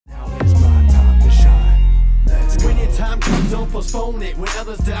postpone it. When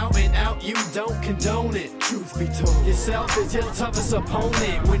others down and out, you don't condone it. Truth be told, yourself is your toughest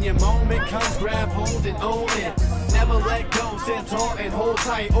opponent. When your moment comes, grab hold and own it. Never let go, stand tall and hold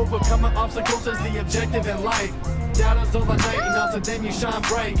tight. Overcoming obstacles is the objective in life. Doubters all the night, and unto them you shine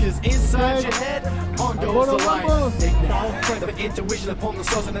bright. Cause inside your head, on goes the light. Ignite, friend of intuition upon the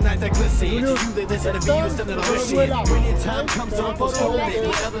stars in the night that glisten. To you they listen, to be you instead of the wishing. When your time comes, don't postpone it.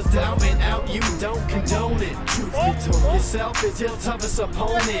 When others down and out, you don't condone it. Truth be told, yourself is your toughest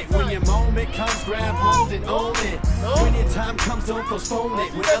opponent. When your moment comes, grab hold and own it. When your time comes, don't postpone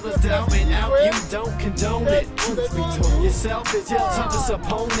it. When others down and out, you don't condone it. Truth be told, yourself is your toughest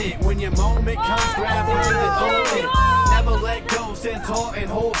opponent. When your moment comes, grab hold and own it. Never let go, stand tall and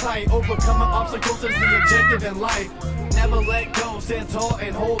hold tight. Overcoming obstacles is the objective in life. Never let go, stand tall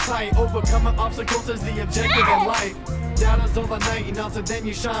and hold tight. Overcoming obstacles is the objective in life. Doubters all the night, and unto them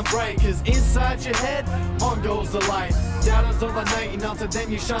you shine bright. Cause inside your head, on goes the light. Doubters all the night, and unto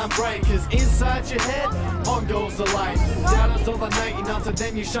them you shine bright. Cause inside your head, on goes the light. Doubters all the night, and unto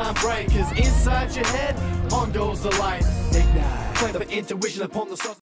them you shine bright. Cause inside your head, on goes the light. Ignite, fight for intuition upon the stars.